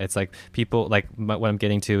like that, it's like people like what I'm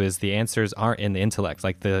getting to is the answers aren't in the intellect,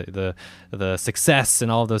 like the success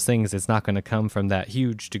and all of those things. It's not going to come from that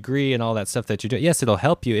huge degree and all that stuff that you do. Yes, it'll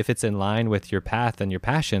help you if it's in line with your path and your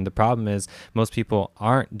passion. The problem is most people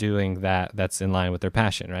aren't doing that. That's in line with their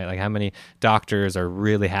passion, right? Like how many doctors are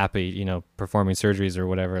really happy, performing surgeries or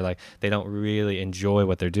whatever, like they don't really enjoy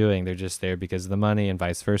what they're doing. They're just there because of the money and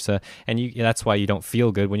vice versa. And that's why you don't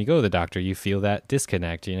feel good when you go to the doctor. You feel that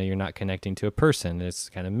disconnect, you're not connecting to a person. It's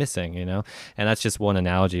kind of missing, and that's just one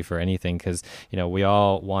analogy for anything. Cause we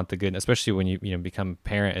all want the good, especially when you become a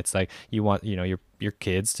parent. It's like you want, your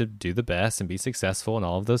kids to do the best and be successful and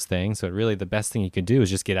all of those things. So really the best thing you can do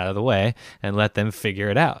is just get out of the way and let them figure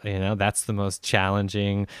it out. That's the most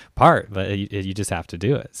challenging part, but you just have to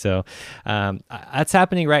do it. So that's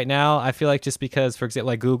happening right now. I feel like just because, for example,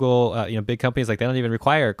 like Google, big companies, like they don't even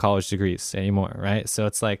require college degrees anymore, right? So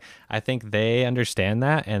it's like, I think they understand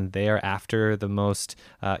that and they are after the most,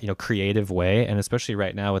 creative way. And especially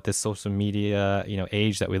right now with this social media,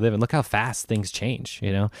 age that we live in, look how fast things change,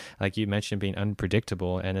 like you mentioned being unpredictable.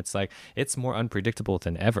 And it's like, it's more unpredictable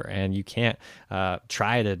than ever. And you can't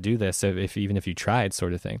try to do this even if you tried,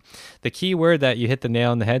 sort of thing. The key word that you hit the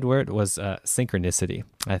nail on the head word was synchronicity.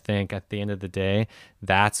 I think at the end of the day,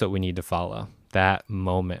 that's what we need to follow. That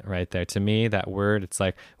moment right there. To me, that word, it's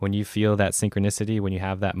like when you feel that synchronicity, when you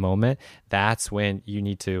have that moment, that's when you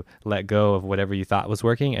need to let go of whatever you thought was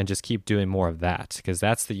working and just keep doing more of that, because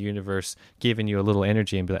that's the universe giving you a little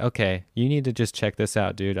energy and be like, okay, you need to just check this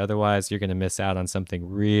out, dude. Otherwise, you're going to miss out on something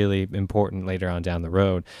really important later on down the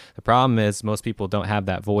road. The problem is most people don't have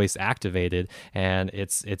that voice activated, and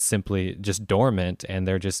it's simply just dormant, and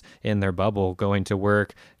they're just in their bubble, going to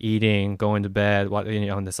work, eating, going to bed,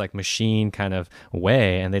 in this like machine kind of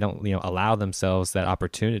way, and they don't allow themselves that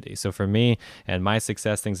opportunity. So for me and my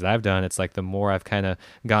success, things that I've done, it's like the more I've kind of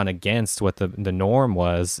gone against what the norm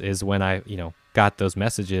was, is when I got those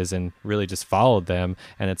messages and really just followed them,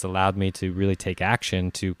 and it's allowed me to really take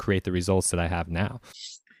action to create the results that I have now.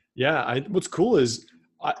 Yeah, what's cool is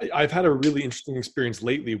I've had a really interesting experience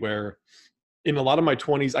lately where in a lot of my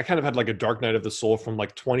 20s I kind of had like a dark night of the soul from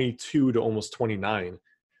like 22 to almost 29.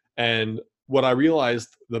 And what I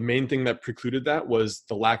realized, the main thing that precluded that was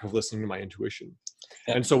the lack of listening to my intuition.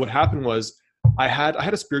 And so what happened was I had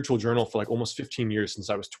a spiritual journal for like almost 15 years since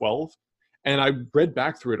I was 12. And I read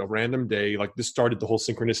back through it a random day, like this started the whole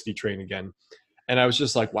synchronicity train again. And I was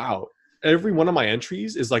just like, wow, every one of my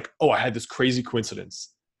entries is like, oh, I had this crazy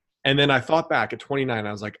coincidence. And then I thought back at 29,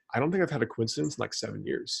 I was like, I don't think I've had a coincidence in like 7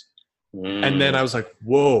 years. And then I was like,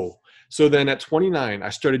 whoa. So then at 29, I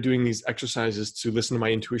started doing these exercises to listen to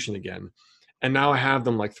my intuition again. And now I have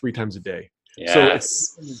them like 3 times a day. Yes. So if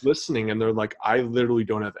someone's listening and they're like, I literally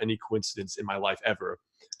don't have any coincidence in my life ever.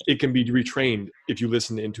 It can be retrained if you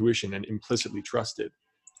listen to intuition and implicitly trust it.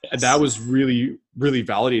 Yes. And that was really, really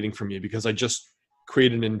validating for me, because I just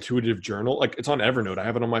created an intuitive journal. Like it's on Evernote. I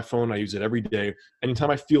have it on my phone. I use it every day.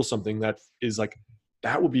 Anytime I feel something that is like,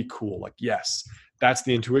 that would be cool. Like, yes, that's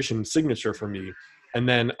the intuition signature for me. And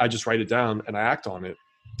then I just write it down and I act on it.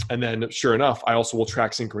 And then sure enough, I also will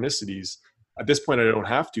track synchronicities. At this point, I don't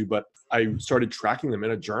have to, but I started tracking them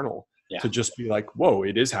in a journal to just be like, whoa,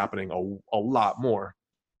 it is happening a lot more.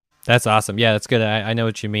 That's awesome. Yeah, that's good. I know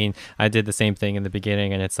what you mean. I did the same thing in the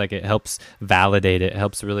beginning, and it's like it helps validate it. It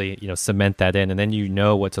helps really, cement that in, and then you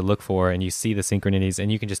know what to look for, and you see the synchronicities,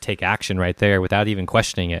 and you can just take action right there without even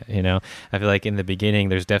questioning it. I feel like in the beginning,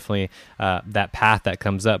 there's definitely that path that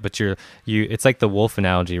comes up, but it's like the wolf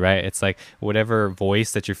analogy, right? It's like whatever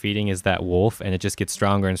voice that you're feeding is that wolf, and it just gets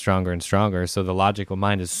stronger and stronger and stronger. So the logical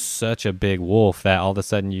mind is such a big wolf that all of a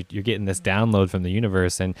sudden you're getting this download from the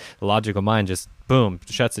universe, and the logical mind just boom,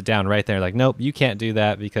 shuts it down right there. Like, nope, you can't do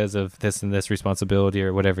that because of this and this responsibility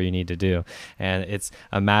or whatever you need to do. And it's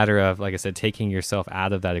a matter of, like I said, taking yourself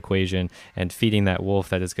out of that equation and feeding that wolf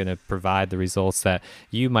that is going to provide the results that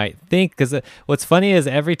you might think. Because what's funny is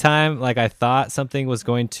every time like I thought something was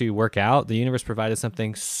going to work out, the universe provided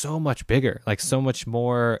something so much bigger, like so much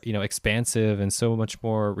more, expansive and so much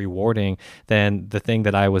more rewarding than the thing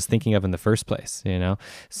that I was thinking of in the first place,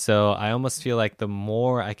 So I almost feel like the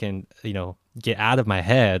more I can, get out of my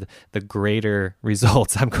head, the greater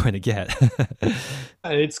results I'm going to get.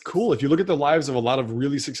 And it's cool if you look at the lives of a lot of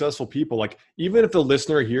really successful people, like even if the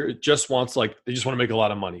listener here just wants, like, they just want to make a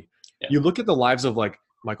lot of money. Yeah. You look at the lives of like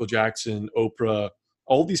Michael Jackson, Oprah,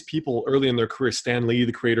 all these people early in their career, Stan Lee,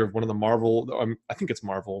 the creator of one of the Marvel, I think it's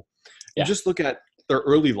Marvel. Yeah. You just look at their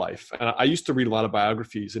early life. And I used to read a lot of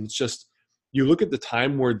biographies, and it's just, you look at the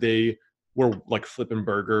time where they were like flipping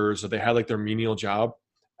burgers or they had like their menial job.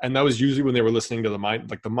 And that was usually when they were listening to the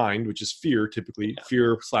mind, which is fear, typically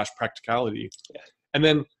fear/practicality. Yeah. And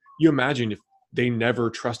then you imagine if they never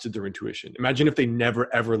trusted their intuition. Imagine if they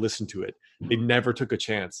never, ever listened to it. They never took a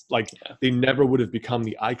chance. Like they never would have become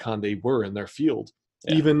the icon they were in their field.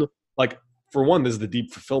 Yeah. Even like, for one, there's the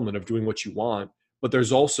deep fulfillment of doing what you want, but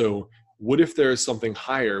there's also, what if there's something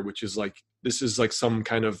higher, which is like, this is like some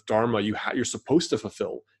kind of dharma you're supposed to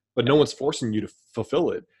fulfill, but no one's forcing you to fulfill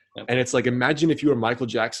it. Yep. And it's like, imagine if you were Michael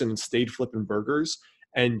Jackson and stayed flipping burgers,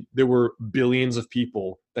 and there were billions of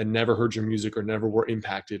people that never heard your music or never were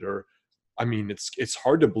impacted. Or, I mean, it's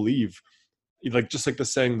hard to believe, like, just like the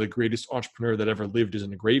saying, the greatest entrepreneur that ever lived is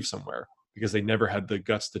in a grave somewhere, because they never had the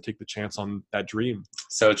guts to take the chance on that dream.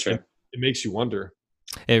 So true. It makes you wonder.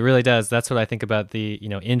 It really does. That's what I think about the,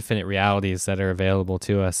 infinite realities that are available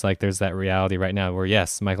to us. Like there's that reality right now where,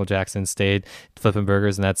 yes, Michael Jackson stayed flipping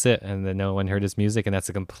burgers and that's it. And then no one heard his music, and that's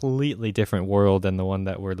a completely different world than the one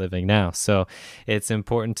that we're living now. So it's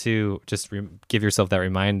important to just give yourself that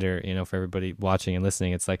reminder, for everybody watching and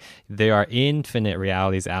listening. It's like there are infinite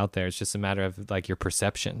realities out there. It's just a matter of like your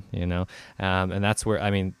perception, and that's where,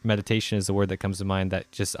 I mean, meditation is the word that comes to mind,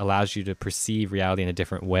 that just allows you to perceive reality in a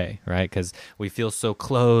different way, right? Because we feel so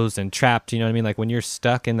closed and trapped, like when you're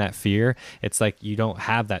stuck in that fear, it's like you don't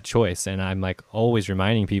have that choice. And I'm like always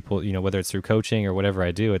reminding people, whether it's through coaching or whatever I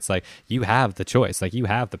do, it's like you have the choice, like you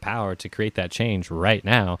have the power to create that change right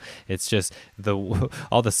now. It's just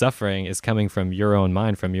all the suffering is coming from your own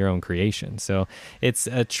mind, from your own creation. So it's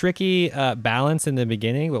a tricky balance in the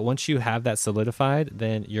beginning, but once you have that solidified,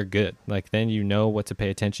 then you're good. Like then you know what to pay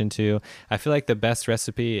attention to. I feel like the best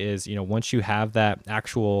recipe is, once you have that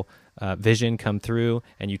actual vision come through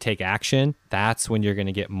and you take action, that's when you're going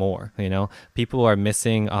to get more. People are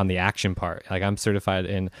missing on the action part. Like I'm certified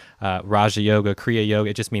in Raja Yoga, Kriya Yoga.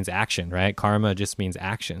 It just means action, right? Karma just means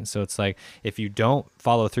action. So it's like if you don't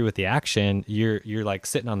follow through with the action, you're like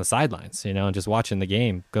sitting on the sidelines, and just watching the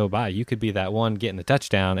game go by. You could be that one getting the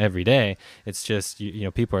touchdown every day. It's just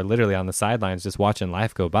people are literally on the sidelines just watching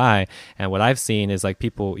life go by. And what I've seen is like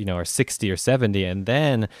people are 60 or 70 and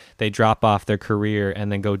then they drop off their career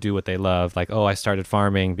and then go do what they love. Like, oh, I started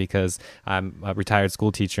farming because I'm a retired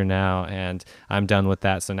school teacher now and I'm done with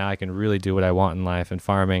that, so now I can really do what I want in life. And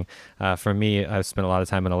farming, for me, I've spent a lot of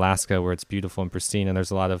time in Alaska where it's beautiful and pristine, and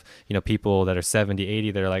there's a lot of people that are 70,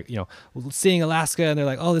 80 that are like seeing Alaska and they're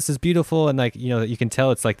like, oh, this is beautiful, and like you can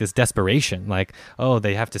tell it's like this desperation, like, oh,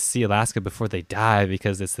 they have to see Alaska before they die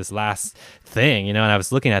because it's this last thing, and I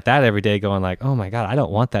was looking at that every day going like, oh my God, I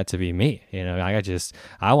don't want that to be me.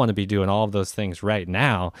 I want to be doing all of those things right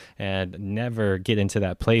now and never get into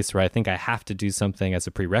that place where I think I have to do something as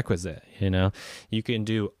a prerequisite. You can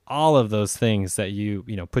do all of those things that you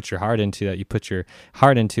put your heart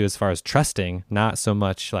into, as far as trusting, not so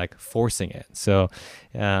much like forcing it. So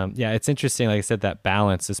it's interesting, like I said, that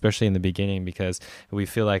balance, especially in the beginning, because we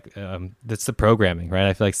feel like that's the programming, right?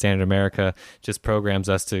 I feel like standard America just programs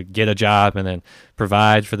us to get a job and then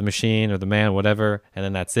provide for the machine or the man, whatever, and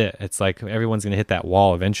then that's it. It's like everyone's going to hit that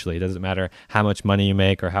wall eventually. It doesn't matter how much money you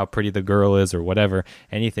make or how pretty the girl is or whatever.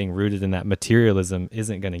 Anything rooted in that materialism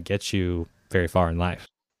isn't going to get you very far in life.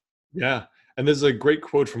 Yeah. And there's a great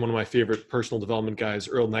quote from one of my favorite personal development guys,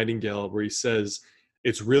 Earl Nightingale, where he says,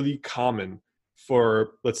 it's really common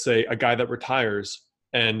for, let's say, a guy that retires,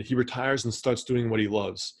 and he retires and starts doing what he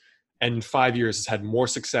loves, and in 5 years has had more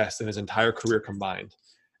success than his entire career combined.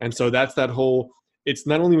 And so that's that whole, it's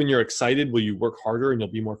not only when you're excited will you work harder and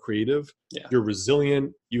you'll be more creative, you're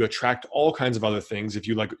resilient, you attract all kinds of other things. If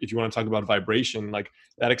you want to talk about vibration, like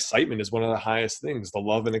that excitement is one of the highest things. The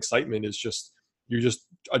love and excitement is just, you're just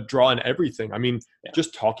a draw in everything. I mean,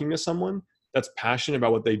 just talking to someone that's passionate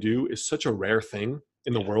about what they do is such a rare thing.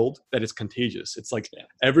 in the Yeah. world that it's contagious. It's like Yeah.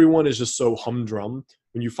 everyone is just so humdrum.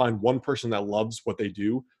 When you find one person that loves what they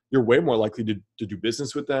do, you're way more likely to do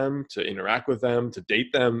business with them, to interact with them, to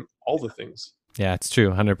date them, all the things. Yeah, it's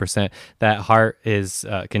true, 100%. That heart is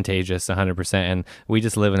contagious, 100%. And we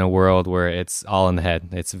just live in a world where it's all in the head.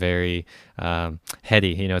 It's very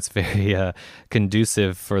heady, it's very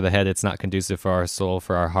conducive for the head. It's not conducive for our soul,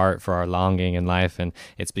 for our heart, for our longing in life. And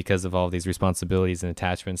it's because of all these responsibilities and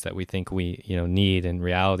attachments that we think we, need. In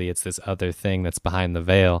reality, it's this other thing that's behind the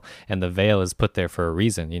veil. And the veil is put there for a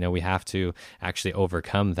reason. We have to actually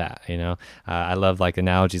overcome that, I love like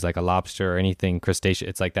analogies like a lobster or anything crustacean.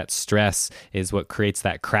 It's like that stress is what creates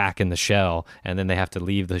that crack in the shell, and then they have to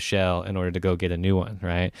leave the shell in order to go get a new one,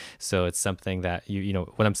 right? So it's something that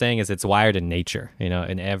what I'm saying is it's wired in nature,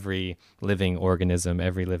 in every living organism,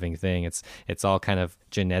 every living thing. It's all kind of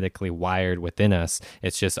genetically wired within us.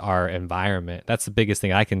 It's just our environment. That's the biggest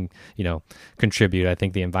thing I can, contribute. I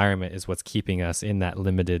think the environment is what's keeping us in that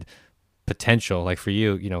limited potential. Like for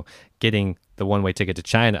you, getting the one-way ticket to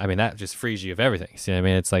China, I mean, that just frees you of everything. See what I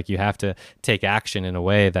mean? It's like you have to take action in a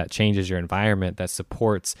way that changes your environment, that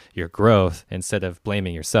supports your growth instead of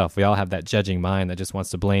blaming yourself. We all have that judging mind that just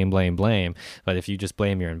wants to blame. But if you just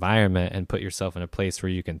blame your environment and put yourself in a place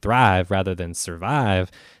where you can thrive rather than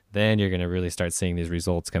survive, then you're going to really start seeing these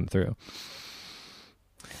results come through.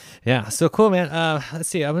 Yeah, so cool, man. Let's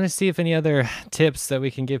see. I'm going to see if any other tips that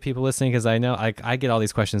we can give people listening, because I know I get all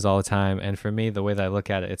these questions all the time. And for me, the way that I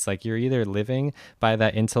look at it, it's like you're either living by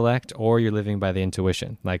that intellect or you're living by the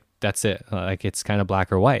intuition. Like, that's it. Like, it's kind of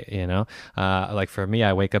black or white, like for me,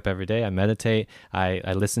 I wake up every day, I meditate,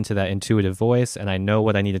 I listen to that intuitive voice, and I know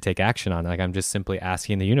what I need to take action on. Like, I'm just simply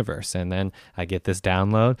asking the universe, and then I get this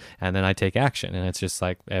download, and then I take action. And it's just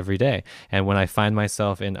like every day. And when I find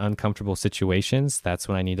myself in uncomfortable situations, that's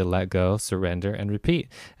when I need to let go, surrender, and repeat.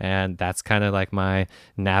 And that's kind of like my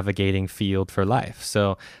navigating field for life.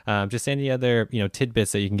 So just any other,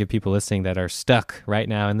 tidbits that you can give people listening that are stuck right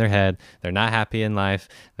now in their head. They're not happy in life.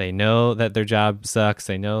 They know that their job sucks.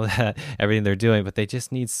 They know that everything they're doing, but they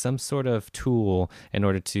just need some sort of tool in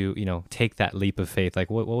order to, take that leap of faith. Like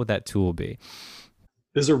what would that tool be?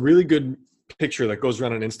 There's a really good picture that goes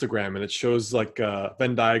around on Instagram, and it shows like a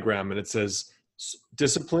Venn diagram, and it says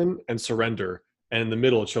discipline and surrender. And in the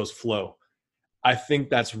middle, it shows flow. I think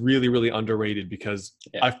that's really, really underrated, because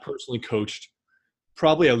I've personally coached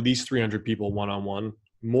probably at least 300 people one-on-one,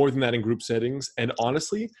 more than that in group settings. And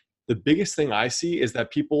honestly, the biggest thing I see is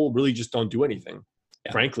that people really just don't do anything,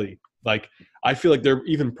 frankly. Like, I feel like there are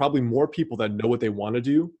even probably more people that know what they want to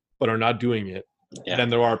do, but are not doing it, than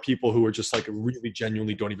there are people who are just like really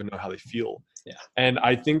genuinely don't even know how they feel. Yeah. And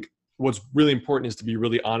I think what's really important is to be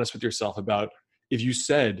really honest with yourself about, if you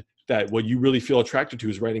said that what you really feel attracted to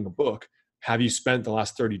is writing a book, have you spent the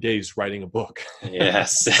last 30 days writing a book?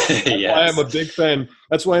 Yes. That's why I'm a big fan.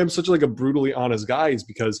 That's why I'm such like a brutally honest guy, is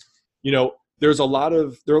because, there are a lot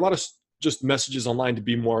of just messages online to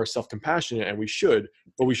be more self-compassionate, and we should,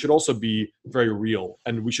 but we should also be very real,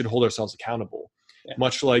 and we should hold ourselves accountable. Yeah.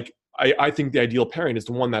 Much like I think the ideal parent is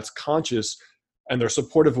the one that's conscious and they're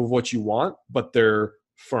supportive of what you want, but they're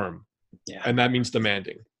firm. Yeah. And that means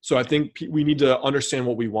demanding. So I think we need to understand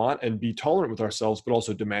what we want and be tolerant with ourselves, but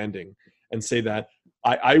also demanding, and say that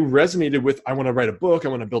I resonated with, I want to write a book, I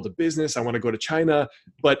want to build a business, I want to go to China,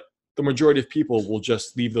 but the majority of people will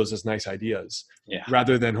just leave those as nice ideas,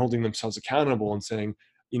 rather than holding themselves accountable and saying,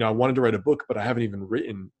 I wanted to write a book, but I haven't even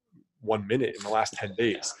written 1 minute in the last 10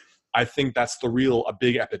 days. I think that's a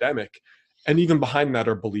big epidemic. And even behind that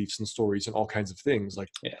are beliefs and stories and all kinds of things. Like,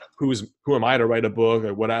 who am I to write a book?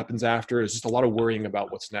 Or what happens after? It's just a lot of worrying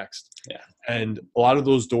about what's next. Yeah. And a lot of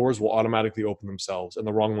those doors will automatically open themselves, and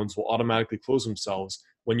the wrong ones will automatically close themselves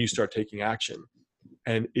when you start taking action.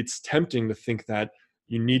 And it's tempting to think that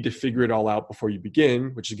you need to figure it all out before you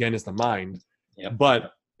begin, which again is the mind. Yep.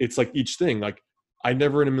 But it's like each thing. Like, I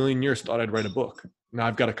never in a million years thought I'd write a book. Now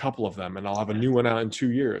I've got a couple of them, and I'll have a new one out in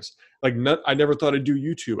 2 years. Like, I never thought I'd do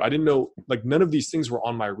YouTube. I didn't know, like, none of these things were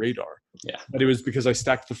on my radar. Yeah. But it was because I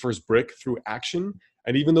stacked the first brick through action.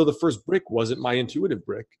 And even though the first brick wasn't my intuitive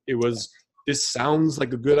brick, it was, this sounds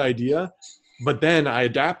like a good idea. But then I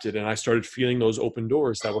adapted, and I started feeling those open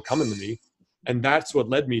doors that were coming to me. And that's what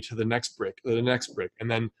led me to the next brick. And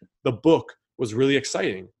then the book was really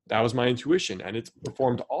exciting. That was my intuition, and it's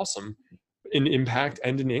performed awesome in impact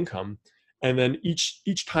and in income. And then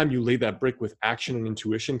each time you lay that brick with action and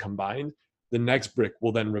intuition combined, the next brick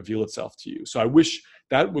will then reveal itself to you. So I wish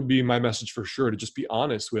that would be my message for sure, to just be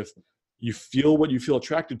honest with, you feel what you feel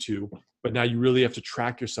attracted to, but now you really have to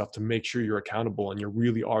track yourself to make sure you're accountable and you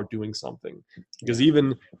really are doing something. Because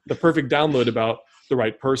even the perfect download about the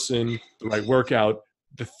right person, the right workout,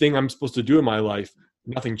 the thing I'm supposed to do in my life,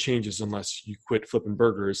 nothing changes unless you quit flipping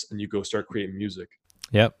burgers and you go start creating music.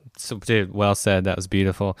 Yep. So, dude, well said. That was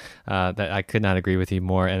beautiful. That I could not agree with you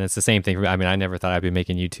more. And it's the same thing. I mean, I never thought I'd be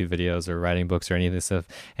making YouTube videos or writing books or any of this stuff.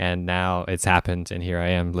 And now it's happened, and here I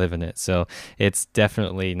am living it. So it's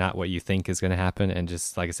definitely not what you think is going to happen. And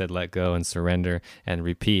just like I said, let go and surrender and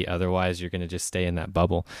repeat. Otherwise, you're going to just stay in that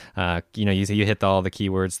bubble. You hit all the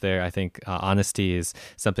keywords there. I think honesty is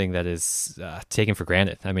something that is taken for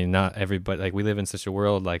granted. I mean, not everybody. Like we live in such a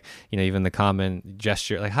world. Like even the common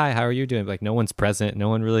gesture, like "Hi, how are you doing?" Like no one's present. No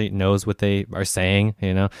one really knows what they are saying.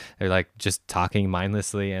 They're like just talking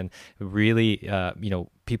mindlessly, and really,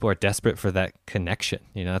 people are desperate for that connection.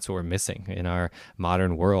 That's what we're missing in our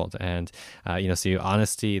modern world. And, so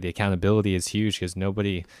honesty, the accountability is huge because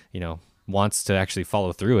nobody, wants to actually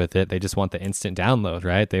follow through with it. They just want the instant download,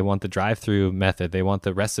 right? They want the drive-through method. They want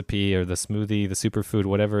the recipe or the smoothie, the superfood,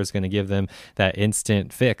 whatever is going to give them that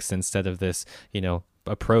instant fix instead of this,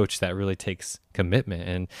 approach that really takes commitment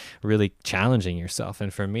and really challenging yourself.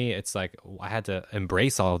 And for me, it's like I had to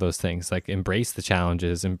embrace all of those things, like embrace the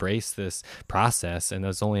challenges, embrace this process. And it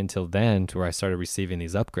was only until then to where I started receiving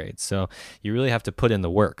these upgrades. So you really have to put in the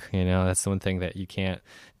work. That's the one thing that you can't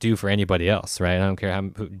do for anybody else, right? I don't care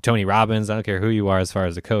Tony Robbins, I don't care who you are as far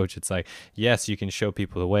as a coach. It's like, yes, you can show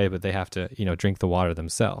people the way, but they have to, drink the water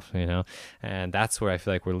themselves, and that's where I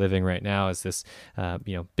feel like we're living right now is this,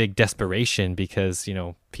 big desperation because,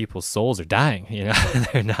 people's souls are dying,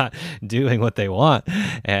 they're not doing what they want.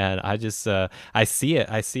 And I just, I see it,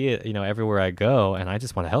 everywhere I go, and I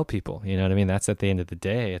just want to help people. You know what I mean? That's at the end of the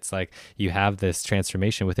day. It's like you have this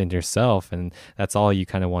transformation within yourself, and that's all you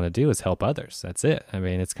kind of want to do is help others. That's it. I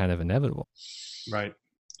mean, it's kind of inevitable. Right.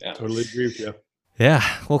 Yeah. Totally agree with you. Yeah.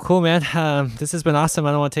 Well, cool, man. This has been awesome.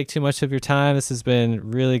 I don't want to take too much of your time. This has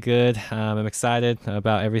been really good. I'm excited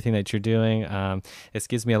about everything that you're doing. This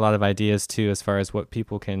gives me a lot of ideas too, as far as what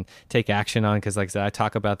people can take action on. Cause like I said, I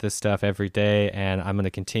talk about this stuff every day, and I'm going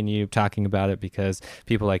to continue talking about it because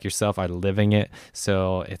people like yourself are living it.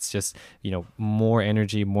 So it's just, more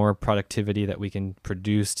energy, more productivity that we can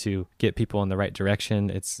produce to get people in the right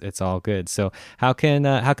direction. It's all good. So how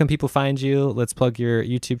can people find you? Let's plug your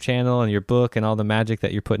YouTube channel and your book and all the magic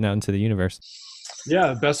that you're putting out into the universe.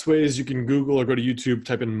 Yeah, the best way is you can Google or go to YouTube,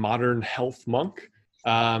 type in Modern Health Monk.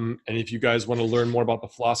 And if you guys want to learn more about the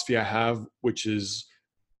philosophy I have, which is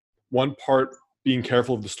one part being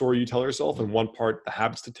careful of the story you tell yourself and one part the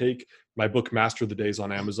habits to take, my book Master the Day is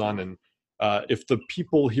on Amazon. And if the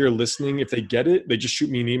people here listening, if they get it, they just shoot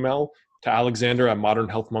me an email to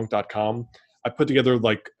alexander@modernhealthmonk.com. I put together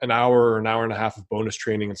like an hour or an hour and a half of bonus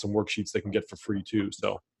training and some worksheets they can get for free too.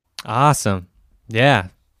 So awesome. Yeah.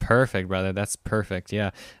 Perfect, brother. That's perfect. Yeah.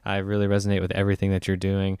 I really resonate with everything that you're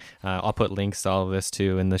doing. I'll put links to all of this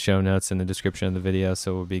too in the show notes in the description of the video.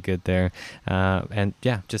 So we'll be good there. And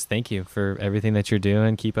yeah, just thank you for everything that you're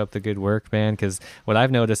doing. Keep up the good work, man. Cause what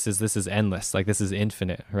I've noticed is this is endless. Like this is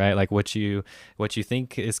infinite, right? Like what you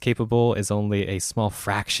think is capable is only a small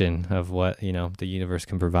fraction of what, the universe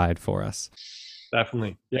can provide for us.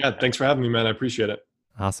 Definitely. Yeah. Thanks for having me, man. I appreciate it.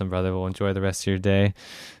 Awesome, brother. We'll enjoy the rest of your day.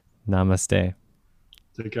 Namaste.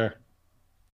 Take care.